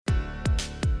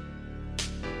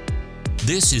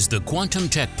This is the Quantum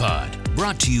Tech Pod,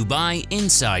 brought to you by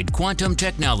Inside Quantum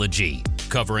Technology,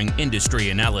 covering industry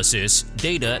analysis,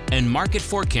 data, and market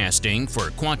forecasting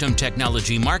for quantum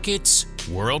technology markets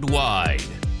worldwide.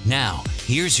 Now,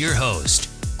 here's your host,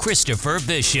 Christopher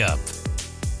Bishop.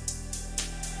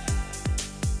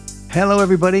 Hello,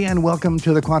 everybody, and welcome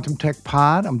to the Quantum Tech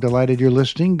Pod. I'm delighted you're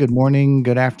listening. Good morning,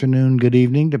 good afternoon, good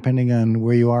evening, depending on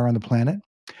where you are on the planet.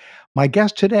 My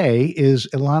guest today is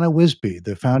Ilana Wisby,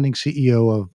 the founding CEO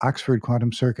of Oxford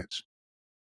Quantum Circuits.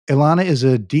 Ilana is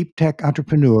a deep tech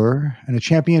entrepreneur and a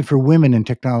champion for women in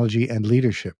technology and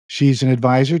leadership. She's an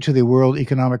advisor to the World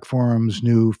Economic Forum's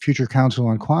new Future Council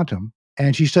on Quantum,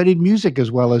 and she studied music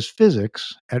as well as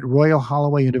physics at Royal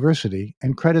Holloway University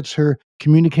and credits her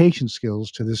communication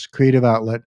skills to this creative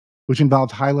outlet, which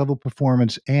involves high-level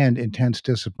performance and intense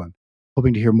discipline.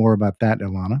 Hoping to hear more about that,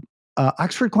 Ilana.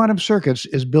 Oxford Quantum Circuits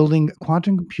is building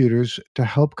quantum computers to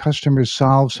help customers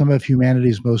solve some of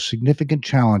humanity's most significant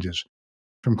challenges,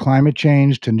 from climate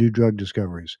change to new drug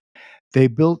discoveries. They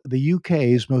built the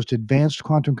UK's most advanced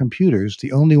quantum computers,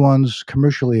 the only ones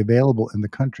commercially available in the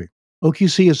country.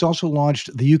 OQC has also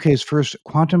launched the UK's first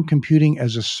Quantum Computing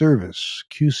as a Service,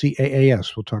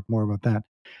 QCAAS. We'll talk more about that.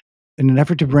 In an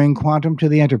effort to bring quantum to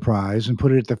the enterprise and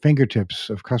put it at the fingertips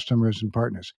of customers and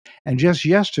partners. And just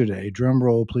yesterday, drum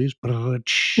roll please,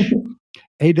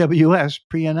 AWS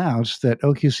pre-announced that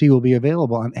OQC will be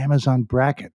available on Amazon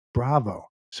Braket. Bravo.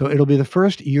 So it'll be the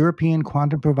first European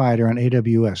quantum provider on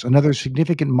AWS, another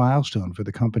significant milestone for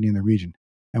the company in the region.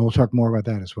 And we'll talk more about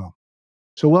that as well.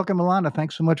 So welcome, Ilana.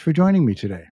 Thanks so much for joining me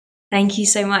today. Thank you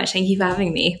so much. Thank you for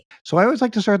having me. So I always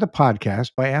like to start the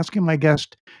podcast by asking my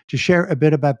guest to share a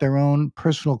bit about their own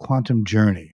personal quantum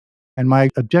journey. And my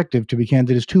objective, to be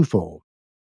candid, is twofold.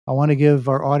 I want to give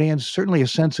our audience certainly a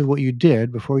sense of what you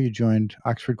did before you joined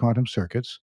Oxford Quantum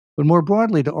Circuits, but more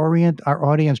broadly to orient our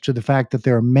audience to the fact that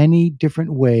there are many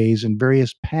different ways and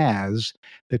various paths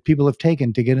that people have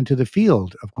taken to get into the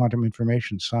field of quantum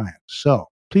information science. So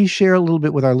please share a little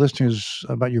bit with our listeners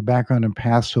about your background and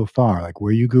path so far, like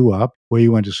where you grew up, where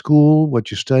you went to school, what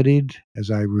you studied.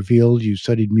 As I revealed, you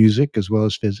studied music as well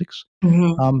as physics.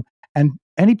 And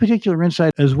any particular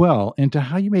insight as well into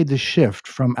how you made the shift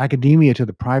from academia to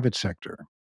the private sector.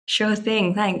 Sure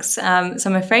thing. Thanks. So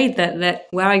I'm afraid that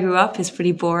where I grew up is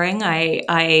pretty boring.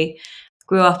 I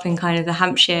grew up in kind of the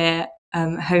Hampshire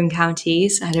home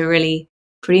counties. I had a really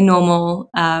pretty normal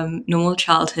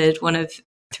childhood, one of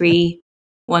three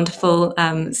wonderful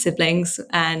siblings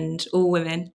and all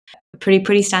women. A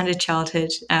pretty standard childhood.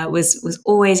 Was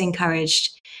always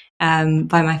encouraged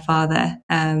by my father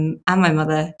and my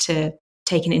mother to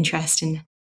take an interest in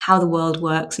how the world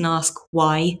works and ask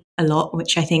why a lot,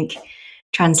 which I think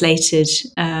translated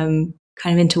kind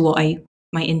of into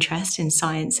my interest in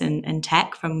science and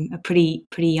tech from a pretty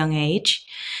young age.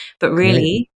 But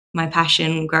really, my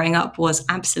passion growing up was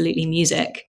absolutely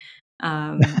music.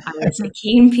 I was a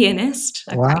keen pianist.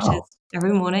 I practiced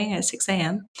every morning at 6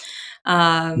 a.m.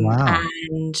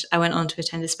 And I went on to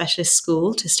attend a specialist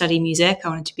school to study music. I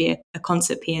wanted to be a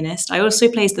concert pianist. I also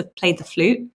played the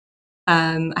flute.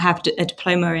 I have a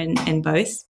diploma in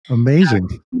both. Amazing.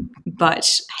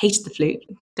 But hated the flute.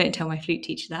 Don't tell my flute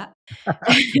teacher that.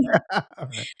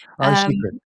 Our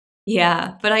secret.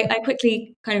 Yeah, but I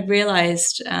quickly kind of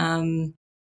realized when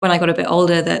I got a bit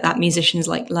older that musician's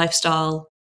lifestyle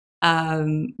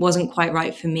wasn't quite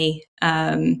right for me.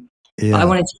 But I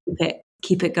wanted to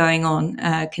keep it going on,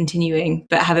 continuing,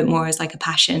 but have it more as like a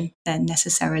passion than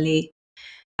necessarily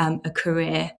a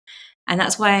career. And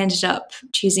that's why I ended up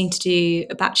choosing to do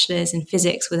a bachelor's in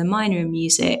physics with a minor in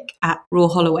music at Royal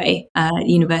Holloway,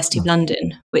 University of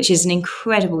London, which is an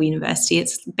incredible university.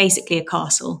 It's basically a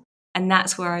castle. And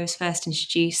that's where I was first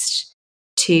introduced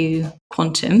to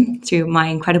quantum through my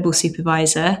incredible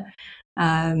supervisor,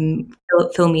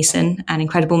 Phil Meeson, an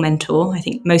incredible mentor. I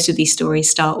think most of these stories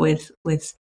start with an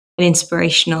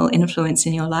inspirational influence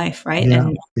in your life, right?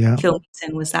 And Phil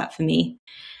Meeson was that for me.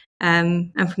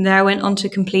 And from there, I went on to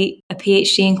complete a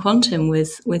PhD in quantum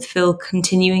with Phil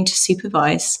continuing to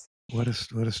supervise. What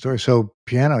a story! So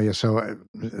piano, yeah. So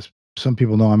some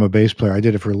people know I'm a bass player. I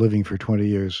did it for a living for 20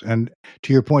 years. And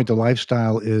to your point, the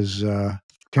lifestyle is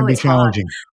can be challenging.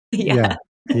 Yeah.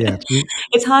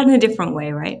 It's hard in a different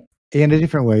way, right? In a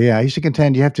different way, yeah. I used to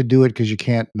contend you have to do it because you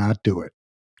can't not do it,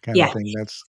 kind of thing.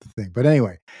 That's the thing. But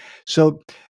anyway, so.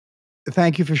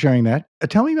 Thank you for sharing that.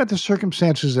 Tell me about the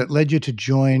circumstances that led you to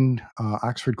join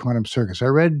Oxford Quantum Circuits. I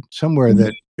read somewhere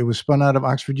that it was spun out of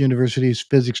Oxford University's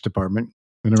physics department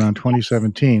in around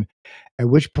 2017, at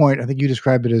which point I think you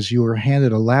described it as you were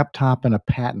handed a laptop and a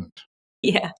patent.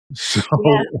 Yeah. So,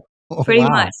 pretty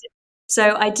much.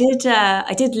 So I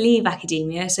did leave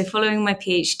academia. So following my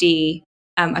PhD,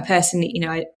 I personally,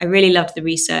 I really loved the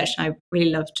research, and I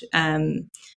really loved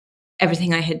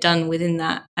everything I had done within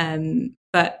that.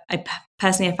 But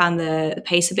personally, I found the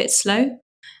pace a bit slow.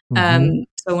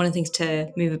 So I wanted things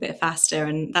to move a bit faster,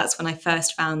 and that's when I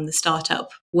first found the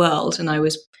startup world. And I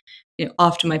was,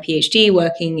 after my PhD,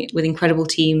 working with incredible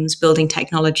teams, building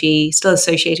technology, still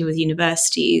associated with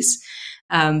universities,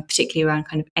 particularly around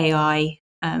kind of AI,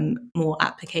 more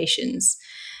applications.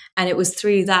 And it was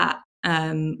through that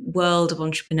world of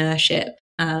entrepreneurship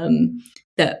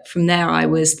that from there I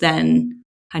was then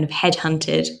kind of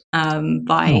headhunted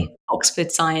by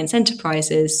Oxford Science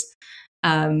Enterprises.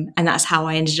 And that's how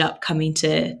I ended up coming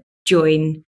to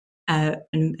join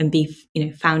and be,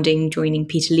 joining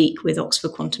Peter Leak with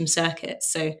Oxford Quantum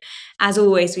Circuits. So, as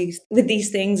always with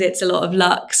these things, it's a lot of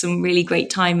luck, some really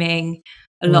great timing,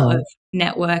 a lot of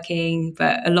networking,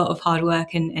 but a lot of hard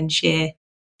work and sheer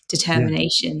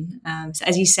determination. So,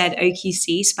 as you said,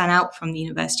 OQC span out from the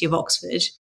University of Oxford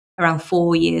around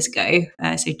 4 years ago,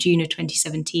 so June of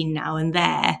 2017 now, and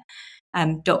there.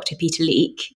 Dr. Peter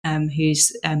Leak,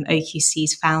 who's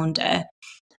OQC's founder,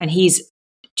 and he's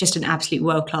just an absolute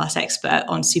world-class expert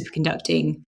on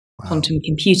superconducting, quantum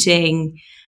computing,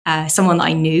 someone that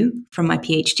I knew from my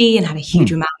PhD and had a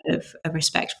huge amount of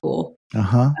respect for.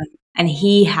 And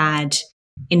he had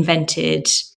invented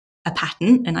a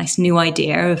patent, a nice new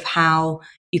idea of how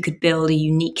you could build a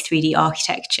unique 3D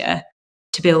architecture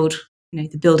to build,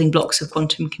 the building blocks of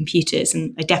quantum computers.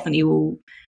 And I definitely will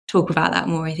talk about that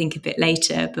more, I think, a bit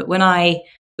later. But when I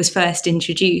was first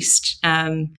introduced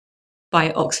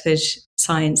by Oxford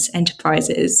Science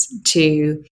Enterprises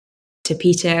to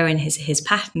Peter and his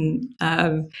patent,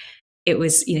 it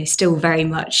was still very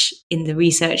much in the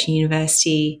research and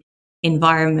university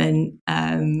environment,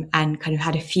 and kind of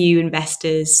had a few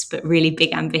investors but really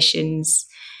big ambitions,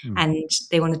 and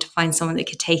they wanted to find someone that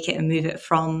could take it and move it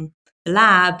from the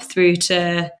lab through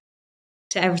to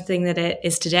everything that it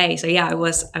is today. So yeah, I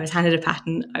was handed a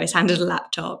patent, I was handed a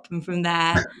laptop, and from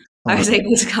there I was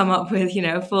able to come up with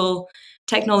a full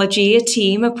technology, a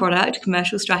team, a product,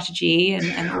 commercial strategy,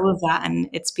 and all of that. And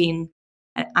it's been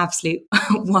an absolute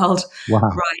wild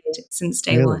ride since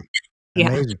day one. Yeah.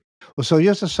 Amazing. Well, so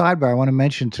just a sidebar, I want to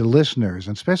mention to listeners,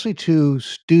 and especially to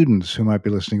students who might be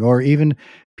listening, or even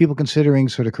people considering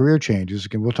sort of career changes.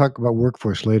 Again, we'll talk about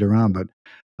workforce later on, but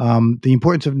the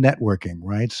importance of networking,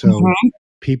 right? So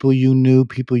people you knew,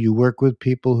 people you work with,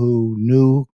 people who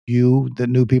knew you that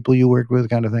knew people you worked with,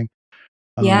 kind of thing.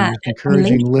 Yeah, just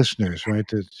encouraging listeners, right?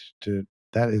 To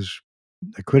that is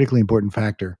a critically important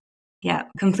factor. Yeah,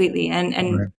 completely.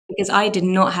 And because I did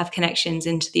not have connections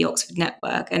into the Oxford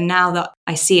network, and now that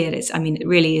I see it, it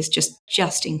really is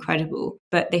just incredible.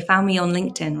 But they found me on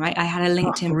LinkedIn, right? I had a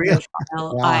LinkedIn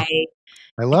profile. Wow.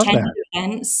 I love attend that.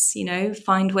 events,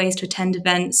 find ways to attend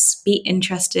events, be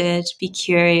interested, be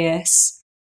curious,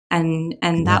 and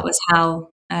that was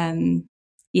how.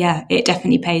 It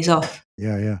definitely pays off.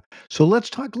 Yeah. So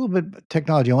let's talk a little bit about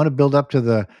technology. I want to build up to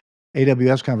the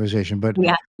AWS conversation, but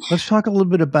let's talk a little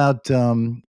bit about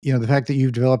the fact that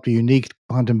you've developed a unique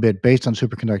quantum bit based on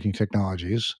superconducting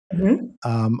technologies.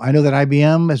 I know that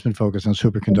IBM has been focused on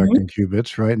superconducting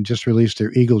qubits, right? And just released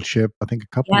their Eagle chip, I think a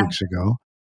couple weeks ago,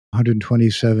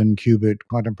 127 qubit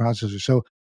quantum processor. So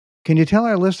can you tell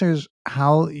our listeners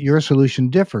how your solution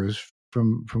differs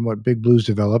from what Big Blue's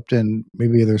developed, and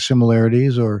maybe there's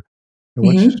similarities, or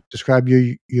describe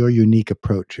your unique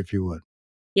approach, if you would?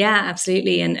 Yeah,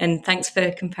 absolutely. And thanks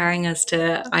for comparing us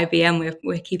to IBM.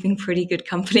 We're keeping pretty good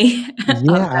company.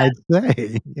 Yeah, I'd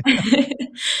say.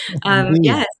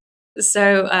 Yes.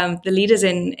 So the leaders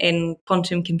in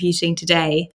quantum computing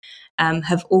today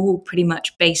have all pretty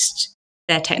much based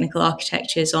their technical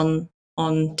architectures on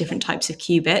different types of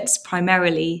qubits,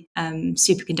 primarily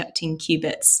superconducting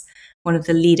qubits, one of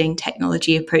the leading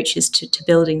technology approaches to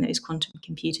building those quantum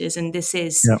computers. And this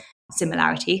is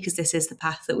similarity, because this is the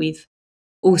path that we've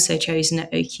also chosen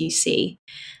at OQC.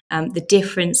 The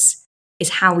difference is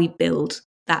how we build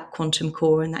that quantum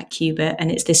core and that qubit,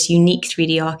 and it's this unique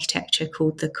 3D architecture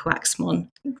called the Coaxmon.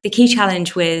 The key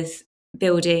challenge with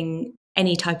building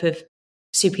any type of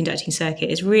superconducting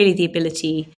circuit is really the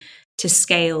ability to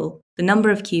scale the number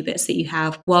of qubits that you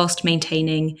have whilst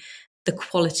maintaining the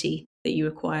quality that you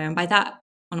require. And by that,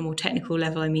 on a more technical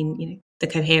level, I mean, the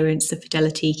coherence, the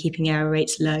fidelity, keeping error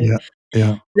rates low,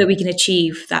 that we can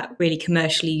achieve that really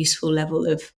commercially useful level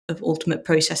of ultimate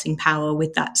processing power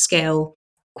with that scale,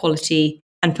 quality,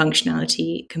 and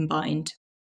functionality combined.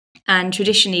 And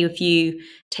traditionally, if you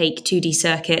take 2D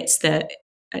circuits that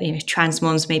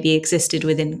transmons maybe existed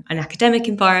within an academic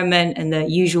environment, and the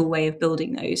usual way of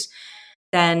building those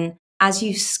then as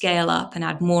you scale up and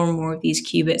add more and more of these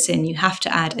qubits in, you have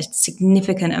to add a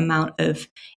significant amount of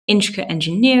intricate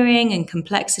engineering and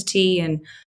complexity and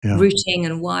routing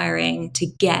and wiring to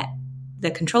get the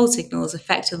control signals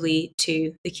effectively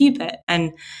to the qubit.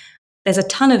 And there's a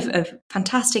ton of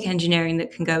fantastic engineering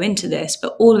that can go into this,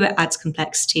 but all of it adds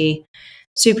complexity.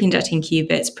 Superconducting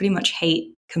qubits pretty much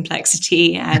hate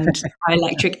complexity and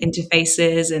electric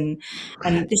interfaces,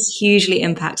 and this hugely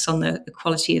impacts on the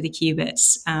quality of the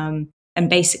qubits, and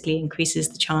basically increases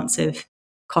the chance of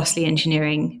costly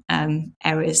engineering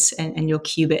errors and your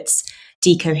qubits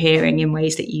decohering in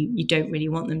ways that you don't really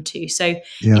want them to. So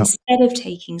instead of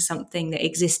taking something that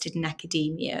existed in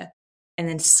academia and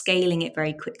then scaling it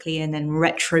very quickly and then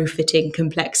retrofitting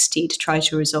complexity to try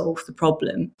to resolve the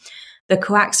problem, the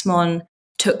Coaxmon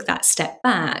took that step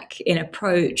back in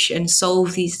approach and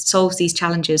solves these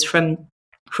challenges from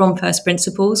first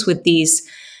principles with these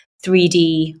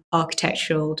 3D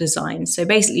architectural designs. So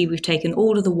basically, we've taken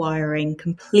all of the wiring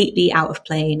completely out of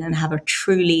plane and have a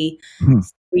truly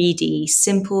 3D,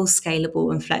 simple,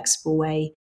 scalable, and flexible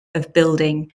way of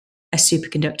building a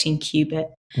superconducting qubit.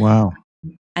 Wow.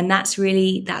 And that's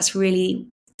really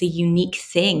the unique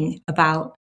thing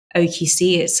about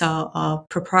OQC. It's our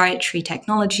proprietary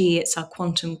technology, it's our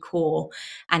quantum core,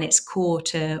 and it's core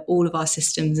to all of our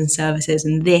systems and services.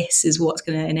 And this is what's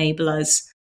going to enable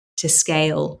us to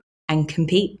scale and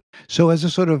compete. So as a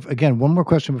sort of, again, one more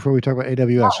question before we talk about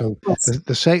AWS.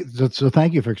 So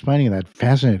thank you for explaining that.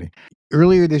 Fascinating.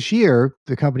 Earlier this year,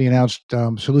 the company announced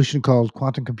a solution called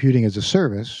Quantum Computing as a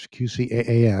Service,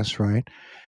 QCaaS, right?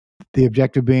 The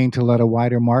objective being to let a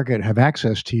wider market have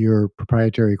access to your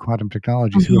proprietary quantum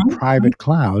technology through a private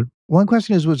cloud. One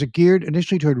question is, was it geared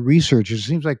initially toward researchers? It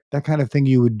seems like that kind of thing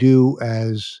you would do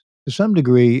as, to some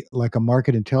degree, like a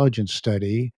market intelligence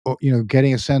study, or,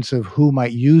 getting a sense of who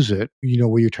might use it,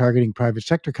 where you're targeting private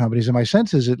sector companies. And my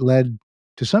sense is it led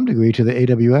to some degree to the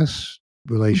AWS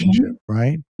relationship,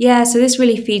 right? Yeah, so this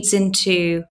really feeds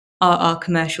into our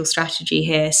commercial strategy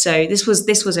here. So this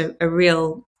was a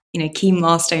real key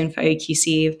milestone for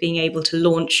OQC of being able to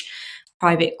launch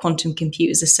private quantum compute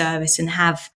as a service and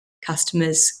have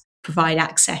customers provide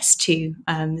access to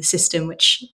the system,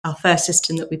 which our first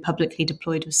system that we publicly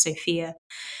deployed was Sophia.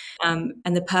 And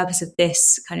the purpose of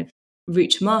this kind of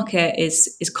route to market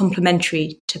is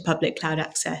complementary to public cloud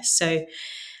access. So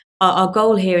our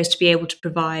goal here is to be able to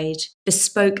provide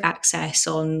bespoke access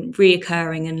on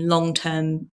reoccurring and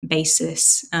long-term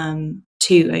basis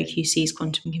to OQC's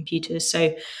quantum computers.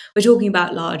 So we're talking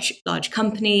about large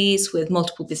companies with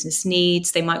multiple business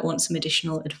needs. They might want some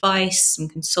additional advice, some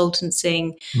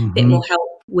consultancy, a bit more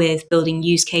help with building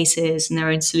use cases and their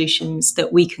own solutions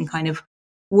that we can kind of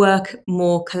work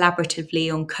more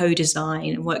collaboratively on co-design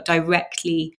and work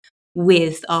directly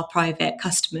with our private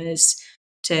customers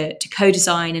to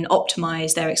co-design and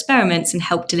optimize their experiments and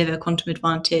help deliver quantum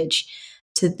advantage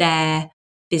to their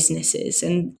businesses.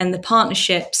 And the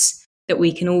partnerships that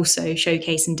we can also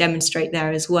showcase and demonstrate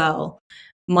there as well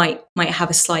might have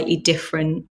a slightly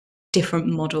different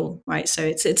model, right? So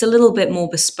it's a little bit more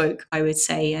bespoke, I would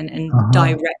say, and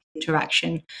direct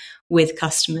interaction with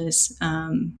customers.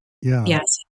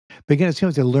 Yes. But again, it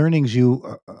seems the learnings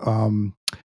you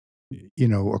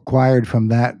acquired from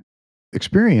that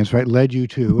experience, right, led you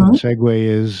to, and the segue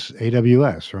is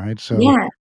AWS, right? So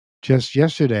just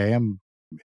yesterday,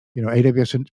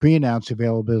 AWS pre-announced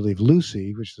availability of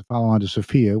Lucy, which is the follow-on to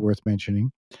Sophia, worth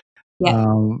mentioning,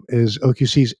 is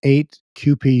OQC's 8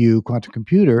 QPU quantum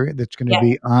computer that's going to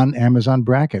be on Amazon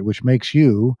Braket, which makes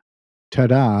you,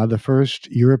 the first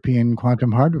European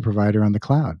quantum hardware provider on the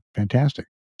cloud. Fantastic.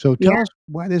 So tell us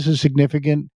why this is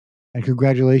significant, and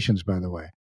congratulations, by the way.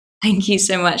 Thank you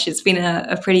so much. It's been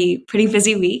a pretty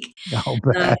busy week.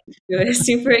 We're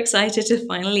super excited to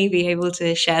finally be able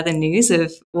to share the news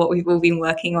of what we've all been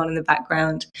working on in the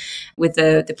background with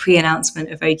the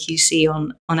pre-announcement of OQC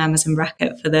on Amazon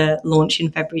Braket for the launch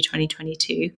in February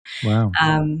 2022. Wow.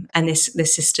 And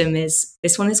this system is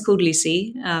called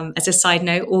Lucy. As a side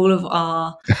note, all of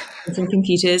our quantum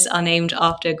computers are named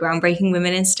after groundbreaking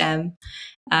women in STEM.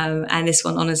 And this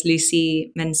one honors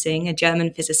Lucy Mensing, a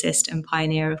German physicist and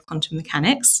pioneer of quantum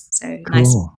mechanics. So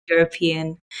nice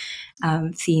European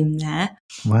theme there.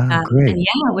 Wow, great.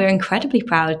 And we're incredibly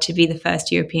proud to be the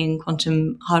first European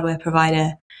quantum hardware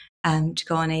provider to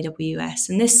go on AWS.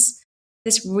 And this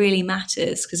really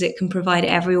matters because it can provide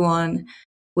everyone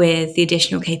with the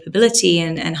additional capability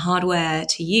and hardware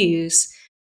to use,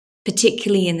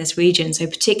 particularly in this region. So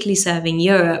particularly serving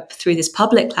Europe through this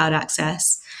public cloud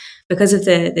access. Because of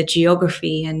the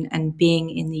geography and being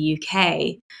in the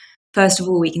UK, first of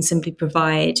all, we can simply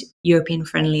provide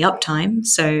European-friendly uptime,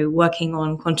 so working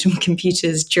on quantum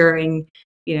computers during,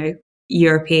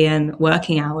 European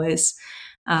working hours.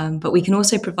 But we can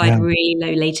also provide really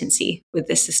low latency with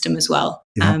this system as well,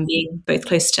 being both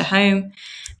close to home,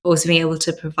 but also being able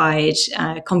to provide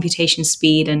computation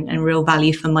speed and real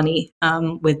value for money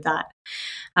with that.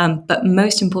 But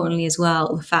most importantly as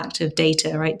well, the fact of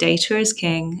data, right? Data is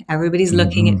king. Everybody's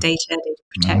looking at data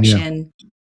protection,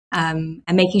 and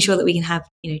making sure that we can have,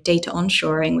 data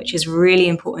onshoring, which is really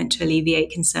important to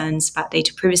alleviate concerns about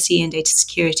data privacy and data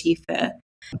security for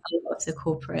a lot of the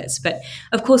corporates. But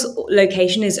of course,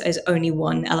 location is only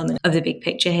one element of the big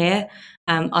picture here.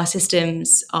 Our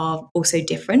systems are also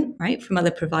different, right, from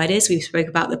other providers. We've spoke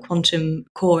about the quantum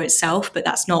core itself, but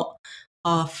that's not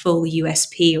our full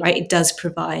USP, right? It does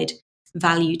provide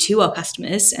value to our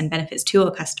customers and benefits to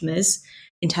our customers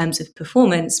in terms of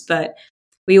performance, but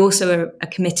we also are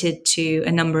committed to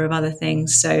a number of other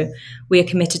things. So we are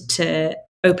committed to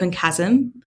Open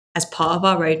Chasm as part of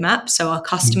our roadmap. So our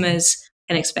customers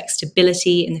can expect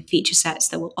stability in the feature sets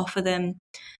that we'll offer them,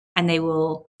 and they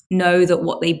will know that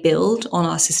what they build on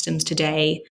our systems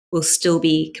today will still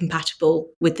be compatible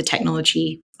with the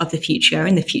technology of the future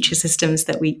and the future systems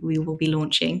that we will be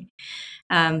launching.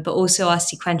 But also our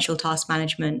sequential task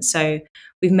management. So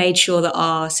we've made sure that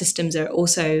our systems are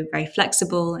also very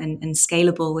flexible and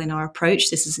scalable in our approach.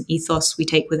 This is an ethos we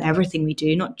take with everything we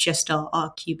do, not just our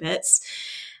qubits.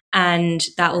 And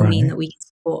that will mean that we can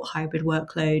support hybrid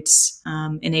workloads,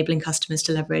 enabling customers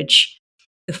to leverage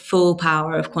the full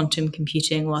power of quantum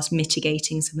computing whilst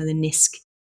mitigating some of the NISQ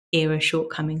era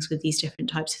shortcomings with these different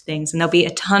types of things. And there'll be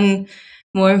a ton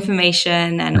more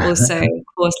information, and also, of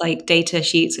course, like data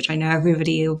sheets, which I know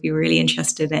everybody will be really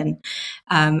interested in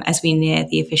as we near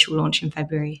the official launch in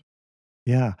February.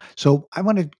 Yeah. So I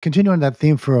want to continue on that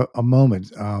theme for a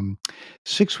moment.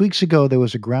 6 weeks ago, there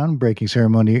was a groundbreaking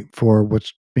ceremony for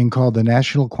what's being called the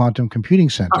National Quantum Computing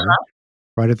Center,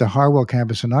 right at the Harwell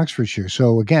campus in Oxfordshire.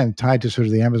 So again, tied to sort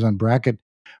of the Amazon Bracket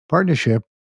partnership.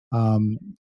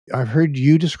 I've heard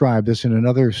you describe this in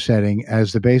another setting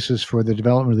as the basis for the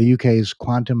development of the UK's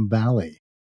Quantum Valley.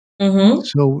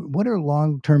 So what are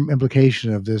long-term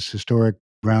implications of this historic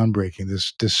groundbreaking,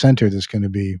 this center that's going to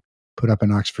be put up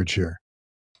in Oxfordshire?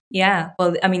 Yeah,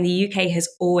 well, I mean, the UK has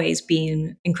always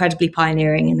been incredibly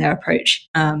pioneering in their approach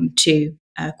to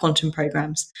quantum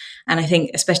programs. And I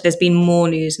think especially there's been more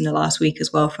news in the last week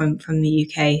as well from the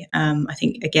UK. I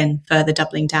think, again, further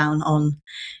doubling down on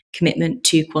commitment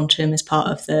to quantum as part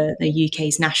of the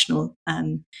UK's national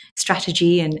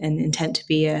strategy and intent to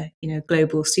be a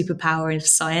global superpower of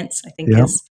science, I think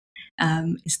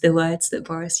is the words that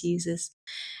Boris uses.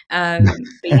 But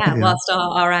yeah, whilst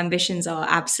our ambitions are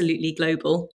absolutely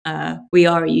global, we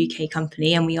are a UK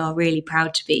company and we are really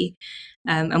proud to be.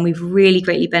 And we've really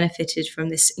greatly benefited from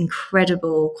this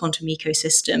incredible quantum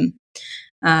ecosystem.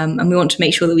 And we want to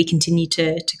make sure that we continue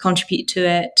to contribute to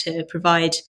it, to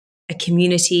provide a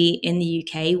community in the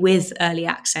UK with early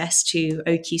access to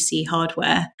OQC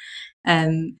hardware.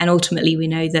 And ultimately, we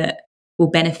know that we'll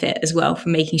benefit as well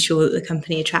from making sure that the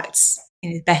company attracts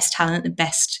the best talent, the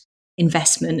best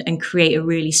investment, and create a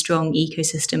really strong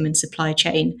ecosystem and supply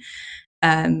chain.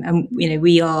 And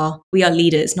we are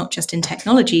leaders not just in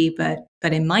technology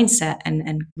but in mindset,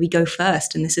 and we go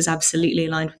first, and this is absolutely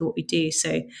aligned with what we do.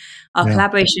 So our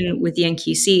collaboration with the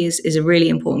NQC is a really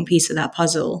important piece of that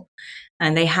puzzle,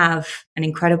 and they have an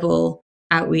incredible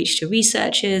outreach to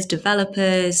researchers,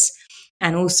 developers,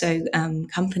 and also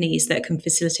companies that can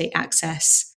facilitate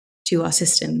access to our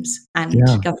systems, and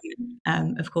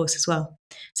government, of course, as well.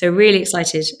 So really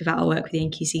excited about our work with the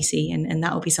NQCC, and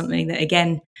that will be something that,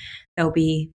 again, there'll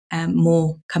be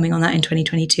more coming on that in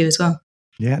 2022 as well.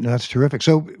 Yeah, no, that's terrific.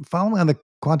 So following on the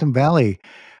Quantum Valley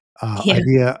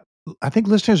idea, I think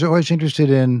listeners are always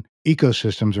interested in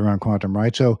ecosystems around quantum,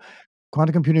 right? So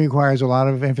quantum computing requires a lot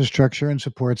of infrastructure and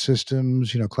support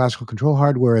systems, classical control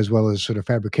hardware, as well as sort of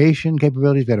fabrication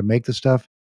capabilities. You've got to make the stuff,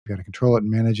 you've got to control it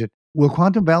and manage it. Will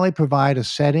Quantum Valley provide a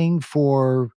setting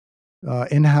for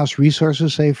in-house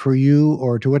resources, say, for you,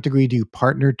 or to what degree do you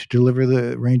partner to deliver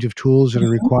the range of tools that are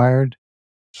required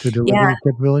to deliver these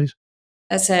capabilities?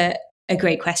 That's a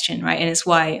great question, right? And it's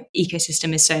why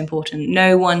ecosystem is so important.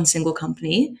 No one single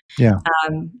company,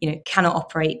 cannot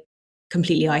operate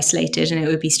completely isolated, and it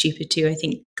would be stupid to. I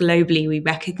think globally we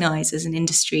recognize as an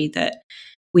industry that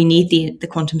we need the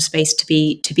quantum space to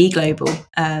be global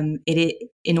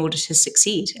in order to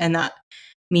succeed, and that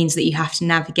means that you have to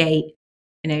navigate,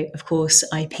 of course,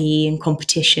 IP and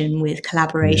competition with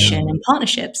collaboration and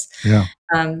partnerships.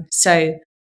 So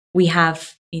we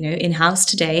have in-house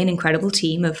today an incredible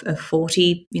team of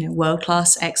 40,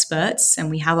 world-class experts, and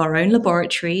we have our own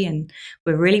laboratory, and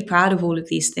we're really proud of all of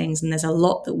these things. And there's a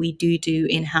lot that we do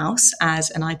in-house as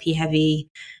an IP-heavy,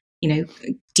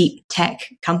 deep tech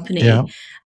company. Yeah.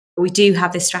 We do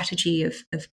have this strategy of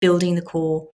building the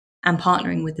core and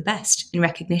partnering with the best in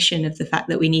recognition of the fact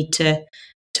that we need to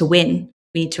win.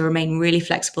 We need to remain really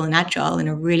flexible and agile in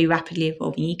a really rapidly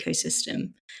evolving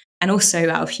ecosystem. And also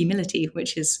out of humility,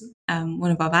 which is one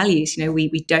of our values.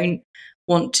 We don't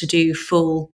want to do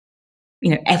full,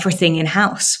 everything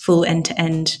in-house, full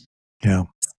end-to-end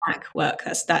stack work.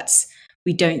 That's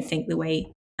we don't think the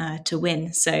way to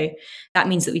win. So that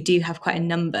means that we do have quite a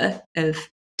number of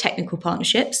technical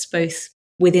partnerships, both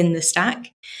within the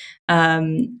stack.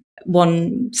 Some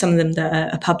of them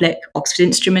that are public, Oxford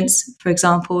Instruments, for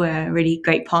example, are a really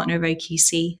great partner of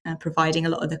OQC, providing a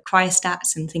lot of the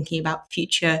cryostats and thinking about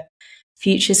future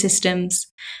systems.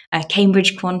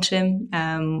 Cambridge Quantum,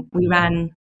 we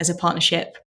ran as a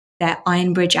partnership their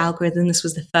Ironbridge algorithm. This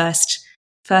was the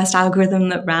first algorithm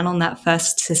that ran on that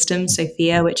first system,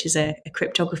 Sophia, which is a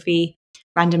cryptography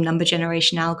random number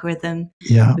generation algorithm.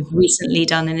 Yeah. We've recently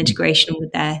done an integration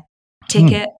with their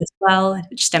ticket as well,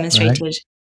 which demonstrated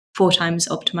 4 times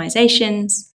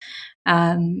optimizations.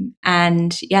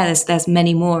 And yeah, there's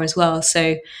many more as well.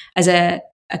 So as a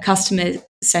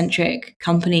customer-centric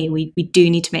company, we do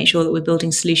need to make sure that we're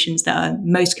building solutions that are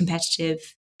most competitive.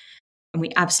 And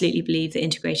we absolutely believe that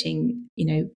integrating,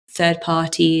 third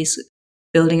parties,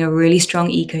 building a really strong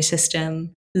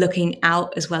ecosystem, looking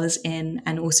out as well as in,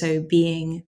 and also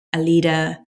being a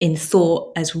leader in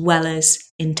thought as well as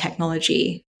in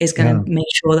technology is going to make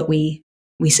sure that we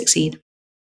succeed.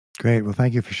 Great. Well,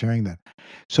 thank you for sharing that.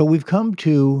 So we've come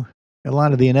to a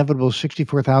lot of the inevitable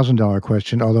 $64,000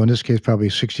 question, although in this case, probably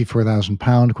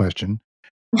 £64,000 question,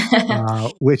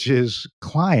 which is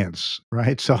clients,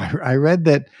 right? So I read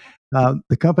that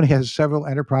the company has several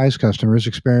enterprise customers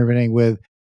experimenting with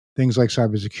things like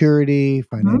cybersecurity,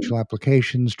 financial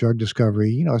applications, drug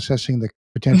discovery, assessing the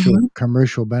potential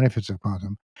commercial benefits of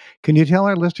quantum. Can you tell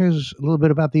our listeners a little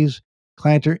bit about these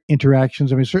client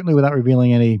interactions? I mean, certainly without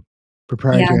revealing any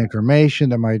proprietary information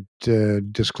that might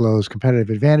disclose competitive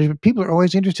advantage, but people are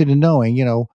always interested in knowing,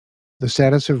 the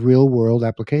status of real world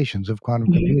applications of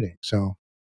quantum computing. So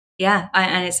yeah,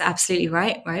 and it's absolutely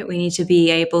right. We need to be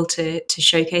able to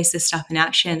showcase this stuff in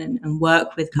action and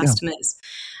work with customers.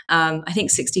 I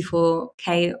think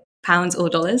 64K pounds or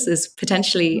dollars is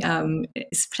potentially an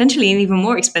even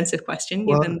more expensive question,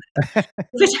 given the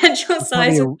potential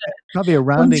size of probably a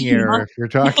rounding error if you're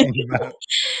talking about.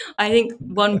 I think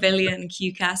 1 billion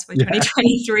QCAS by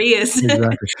 2023 is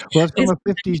exactly. Well, it's from a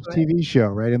 50s TV show,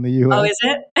 right, in the U.S. Oh, is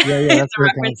it? Yeah, that's where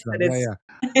it comes from.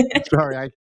 Yeah. Sorry, I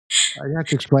have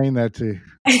to explain that to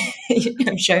you.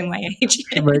 I'm showing my age.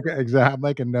 I'll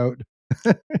make a note.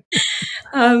 But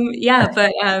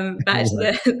back to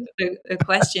the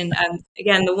question.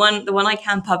 Again, the one I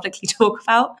can publicly talk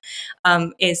about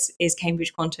is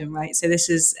Cambridge Quantum, right? So this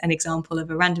is an example of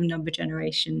a random number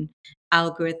generation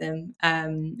algorithm,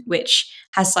 which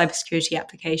has cybersecurity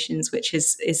applications, which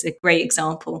is a great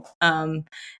example. And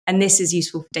this is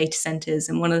useful for data centers.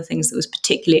 And one of the things that was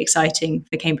particularly exciting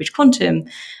for Cambridge Quantum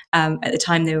at the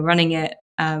time they were running it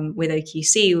with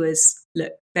OQC was,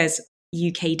 look, there's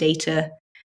UK data.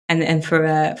 And for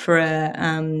a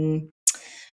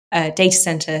data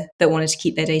center that wanted to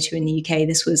keep their data in the UK,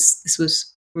 this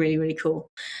was really, really cool.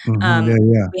 We have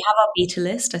our beta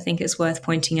list. I think it's worth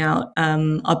pointing out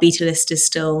our beta list is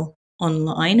still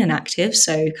online and active,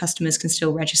 so customers can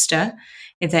still register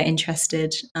if they're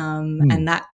interested. And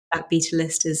that beta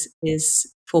list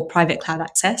is for private cloud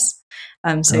access.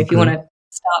 So if you want to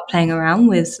start playing around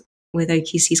with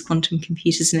OQC's quantum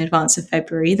computers in advance of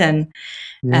February, then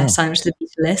sign up to the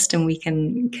beta list and we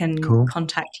can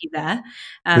contact you there.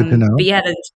 But yeah,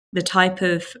 the type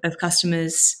of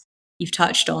customers you've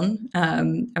touched on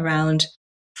around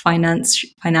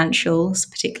financials,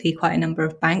 particularly quite a number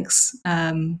of banks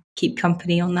keep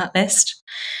company on that list.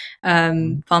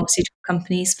 Pharmaceutical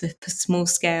companies for small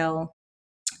scale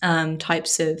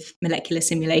types of molecular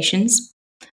simulations.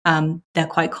 They're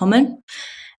quite common.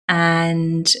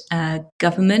 And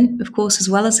government, of course, as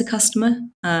well as a customer,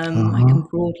 I can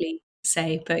broadly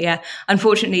say. But yeah,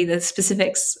 unfortunately, the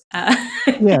specifics.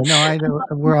 Yeah, no, I know.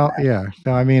 We're all, yeah.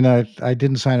 No, I mean, I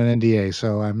didn't sign an NDA,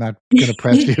 so I'm not going to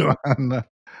press you on the.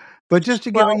 But just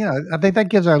to give, I think that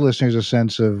gives our listeners a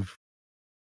sense of,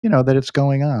 that it's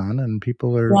going on and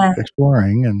people are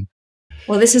exploring. And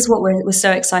well, this is what we're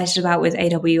so excited about with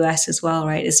AWS as well,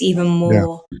 right? It's even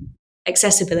more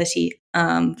accessibility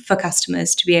for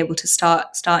customers to be able to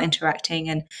start interacting.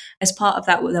 And as part of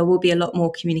that, there will be a lot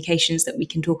more communications that we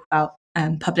can talk about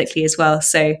publicly as well.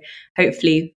 So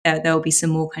hopefully there will be some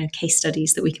more kind of case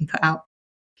studies that we can put out.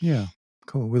 Yeah,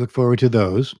 cool. We look forward to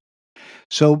those.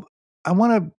 So I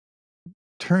want to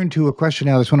turn to a question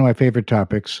now that's one of my favorite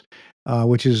topics,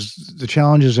 which is the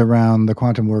challenges around the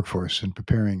quantum workforce and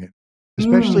preparing it,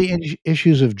 especially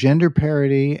issues of gender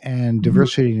parity and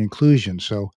diversity and inclusion.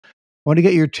 So I want to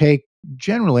get your take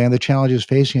generally on the challenges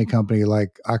facing a company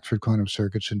like Oxford Quantum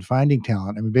Circuits in finding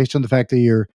talent. I mean, based on the fact that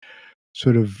you're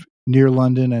sort of near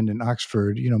London and in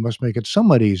Oxford, must make it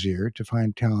somewhat easier to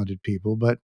find talented people.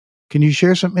 But can you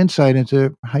share some insight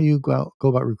into how you go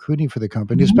about recruiting for the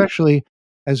company, especially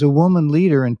as a woman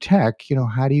leader in tech?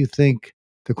 How do you think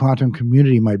the quantum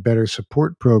community might better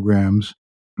support programs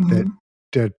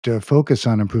that focus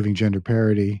on improving gender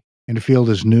parity in a field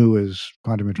as new as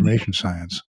quantum information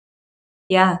science?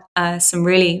 Yeah, some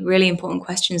really, really important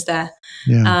questions there.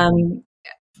 Yeah.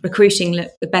 Recruiting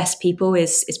the best people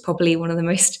is probably one of the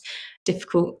most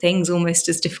difficult things, almost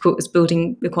as difficult as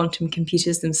building the quantum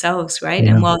computers themselves, right?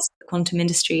 Yeah. And whilst the quantum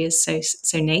industry is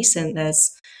so nascent,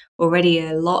 there's already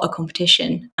a lot of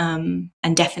competition, and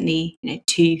definitely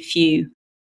too few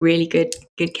really good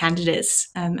candidates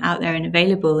out there and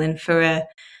available. And for a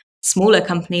smaller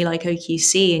company like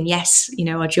OQC, and yes,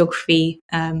 our geography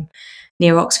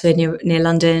near Oxford, near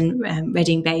London,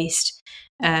 Reading based,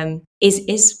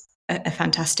 is a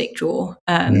fantastic draw.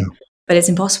 But it's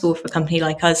impossible for a company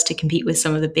like us to compete with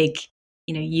some of the big,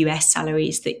 US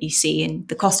salaries that you see, and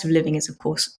the cost of living is, of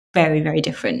course, very, very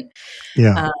different.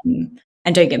 Yeah.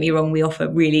 And don't get me wrong, we offer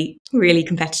really, really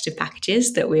competitive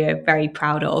packages that we're very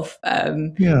proud of.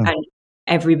 Yeah. And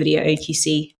everybody at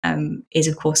OQC is,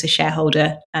 of course, a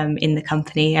shareholder in the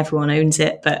company. Everyone owns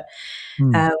it, but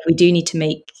we do need to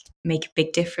make a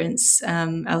big difference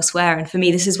elsewhere. And for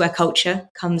me, this is where culture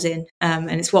comes in,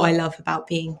 and it's what I love about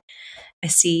being a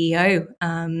CEO.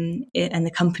 And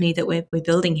the company that we're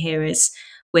building here is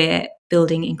we're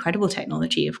building incredible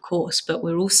technology, of course, but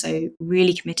we're also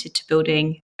really committed to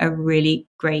building a really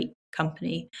great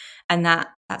company, and that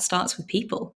starts with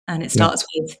people, and it starts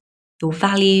with your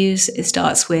values. It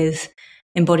starts with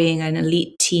embodying an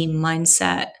elite team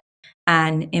mindset.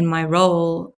 And in my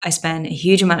role, I spend a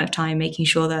huge amount of time making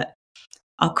sure that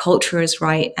our culture is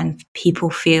right and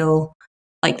people feel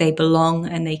like they belong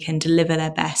and they can deliver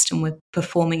their best. And we're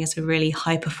performing as a really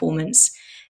high performance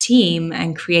team,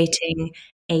 and creating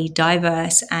a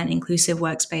diverse and inclusive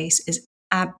workspace is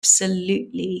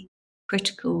absolutely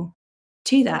critical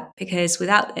to that, because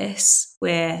without this,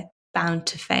 we're bound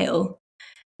to fail.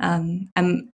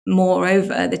 And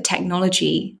moreover, the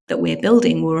technology that we're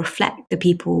building will reflect the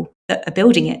people that are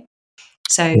building it.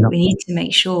 So we need to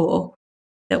make sure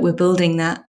that we're building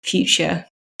that future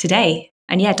today.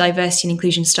 And yeah, diversity and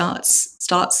inclusion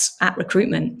starts at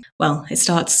recruitment. Well, it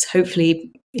starts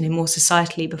hopefully more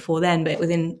societally before then, but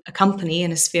within a company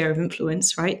and a sphere of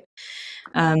influence, right?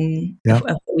 Of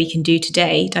what we can do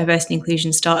today, diversity and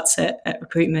inclusion starts at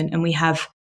recruitment, and we have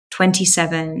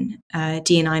 27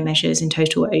 D&I measures in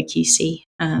total at OQC.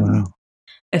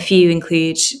 A few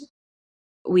include,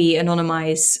 we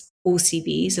anonymize all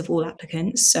CVs of all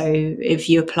applicants. So if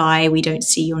you apply, we don't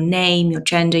see your name, your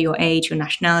gender, your age, your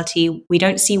nationality. We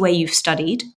don't see where you've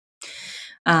studied,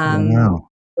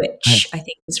 which I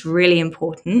think is really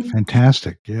important.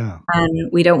 Fantastic, yeah.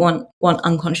 And we don't want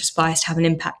unconscious bias to have an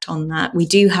impact on that. We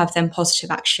do have then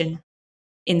positive action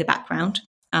in the background,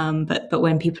 but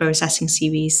when people are assessing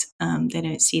CVs, they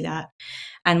don't see that.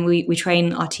 And we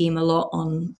train our team a lot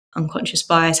on unconscious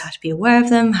bias, how to be aware of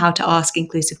them, how to ask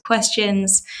inclusive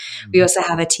questions. We also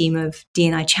have a team of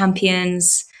D&I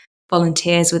champions,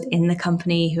 volunteers within the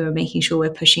company who are making sure we're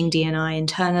pushing D&I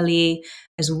internally,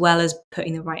 as well as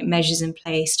putting the right measures in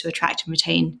place to attract and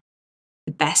retain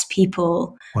the best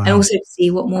people, and also to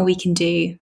see what more we can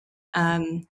do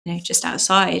just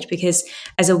outside. Because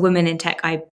as a woman in tech,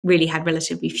 I really had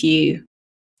relatively few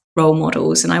role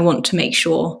models, and I want to make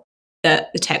sure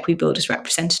that the tech we build is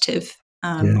representative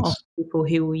of people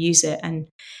who will use it. And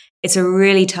it's a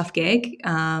really tough gig,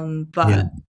 but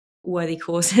worthy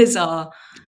causes are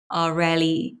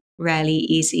rarely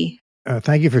easy.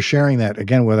 Thank you for sharing that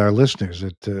again with our listeners,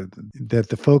 that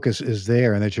the focus is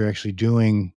there and that you're actually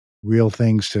doing real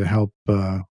things to help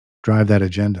drive that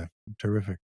agenda.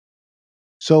 Terrific.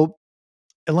 So,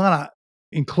 Ilana,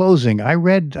 in closing, I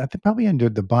read, I think probably under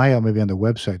the bio, maybe on the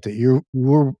website, that your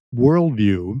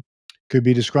worldview could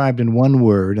be described in one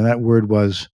word, and that word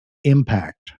was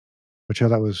impact, which I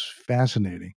thought was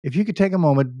fascinating. If you could take a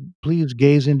moment, please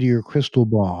gaze into your crystal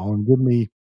ball and give me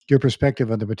your perspective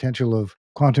on the potential of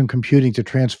quantum computing to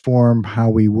transform how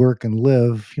we work and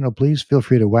live, please feel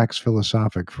free to wax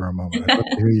philosophic for a moment. I'd love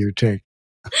to hear your take.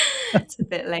 It's a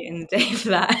bit late in the day for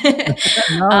that.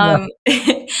 No.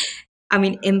 I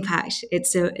mean, impact,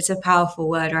 it's a powerful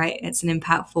word, right? It's an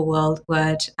impactful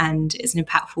word, and it's an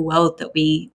impactful world that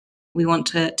we want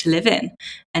to live in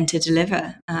and to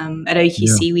deliver. At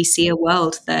OQC, we see a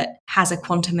world that has a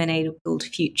quantum-enabled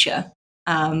future,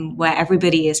 where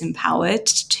everybody is empowered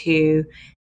to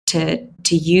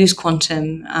use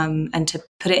quantum and to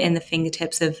put it in the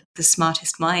fingertips of the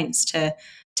smartest minds to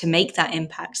make that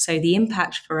impact. So the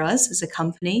impact for us as a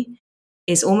company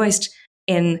is almost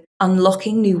in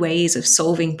unlocking new ways of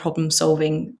problem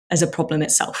solving as a problem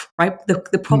itself, right?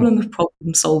 The problem of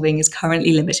problem solving is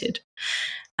currently limited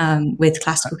with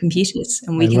classical computers,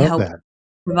 and we can help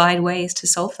provide ways to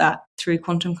solve that through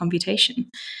quantum computation.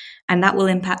 And that will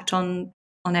impact on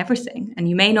everything. And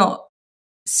you may not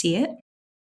see it.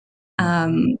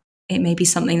 It may be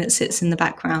something that sits in the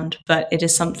background, but it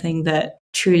is something that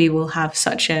truly will have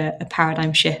such a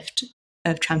paradigm shift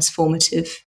of transformative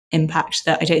impact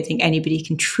that I don't think anybody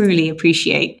can truly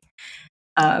appreciate.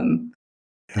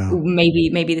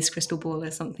 Maybe this crystal ball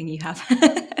is something you have.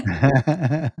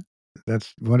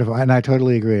 That's wonderful, and I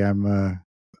totally agree.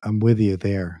 I'm with you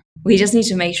there. We just need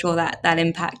to make sure that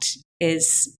impact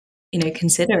is,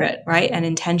 considerate, right, and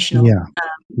intentional.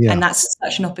 And that's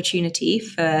such an opportunity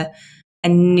for a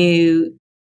new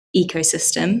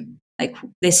ecosystem. Like,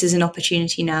 this is an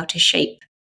opportunity now to shape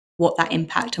what that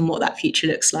impact and what that future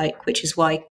looks like, which is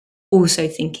why also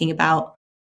thinking about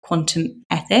quantum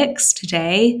ethics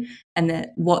today and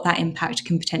what that impact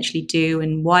can potentially do,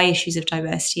 and why issues of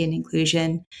diversity and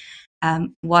inclusion,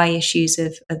 why issues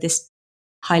of this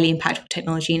highly impactful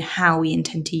technology and how we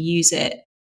intend to use it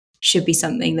should be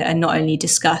something that are not only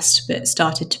discussed but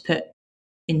started to put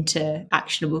into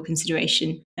actionable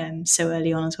consideration so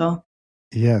early on as well.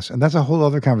 Yes, and that's a whole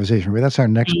other conversation. That's our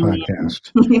next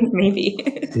podcast. Maybe.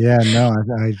 Yeah, no, I've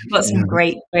got some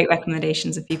great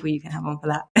recommendations of people you can have on for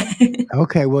that.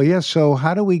 Okay, well, yes. So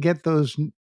how do we get those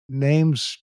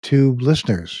names to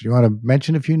listeners? You want to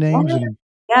mention a few names?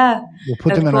 Yeah, we'll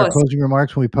put them in our closing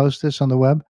remarks when we post this on the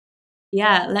web.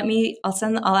 Yeah,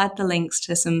 I'll add the links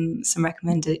to some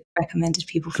recommended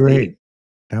people for great. you.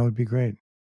 That would be great.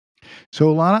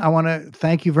 So, Ilana, I want to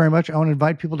thank you very much. I want to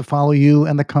invite people to follow you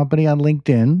and the company on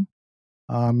LinkedIn.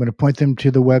 I'm going to point them to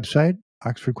the website,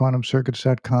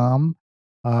 oxfordquantumcircuits.com.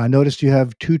 I noticed you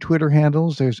have 2 Twitter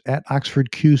handles. There's at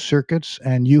OxfordQ Circuits,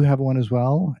 and you have one as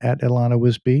well, at Ilana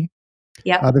Wisby.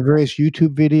 Yeah. The various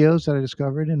YouTube videos that I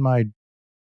discovered in my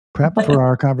prep for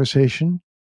our conversation.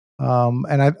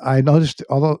 And I noticed,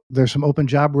 although there's some open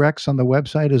job recs on the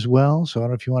website as well, so I don't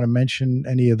know if you want to mention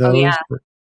any of those. Oh, yeah.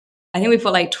 I think we've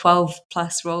got like 12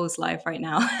 plus roles live right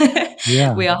now.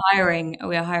 Yeah. We are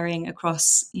hiring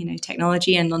across,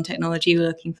 technology and non-technology. We're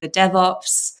looking for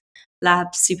DevOps,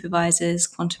 lab supervisors,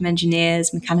 quantum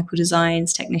engineers, mechanical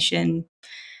designs, technician,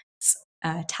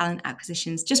 talent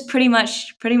acquisitions, just pretty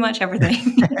much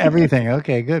everything. Everything.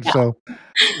 Okay, good. Yeah. So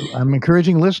I'm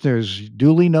encouraging listeners,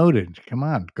 duly noted. Come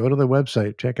on, go to the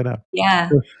website, check it out. Yeah.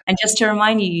 And just to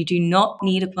remind you, you do not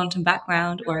need a quantum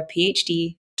background or a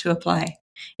PhD to apply.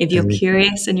 If you're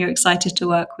curious and you're excited to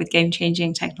work with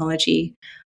game-changing technology,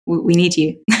 we need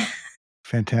you.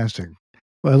 Fantastic.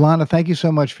 Well, Ilana, thank you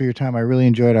so much for your time. I really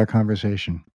enjoyed our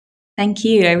conversation. Thank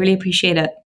you. I really appreciate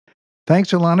it.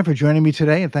 Thanks, Ilana, for joining me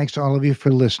today, and thanks to all of you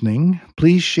for listening.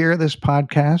 Please share this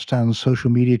podcast on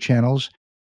social media channels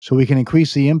so we can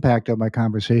increase the impact of my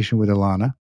conversation with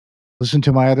Ilana. Listen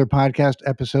to my other podcast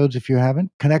episodes if you haven't.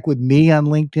 Connect with me on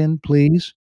LinkedIn,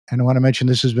 please. And I want to mention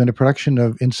this has been a production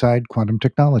of Inside Quantum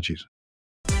Technologies.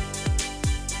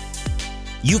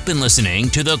 You've been listening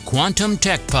to the Quantum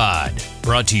Tech Pod,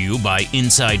 brought to you by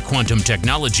Inside Quantum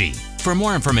Technology. For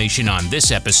more information on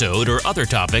this episode or other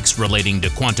topics relating to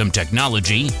quantum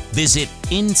technology, visit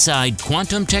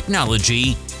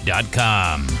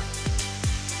InsideQuantumTechnology.com.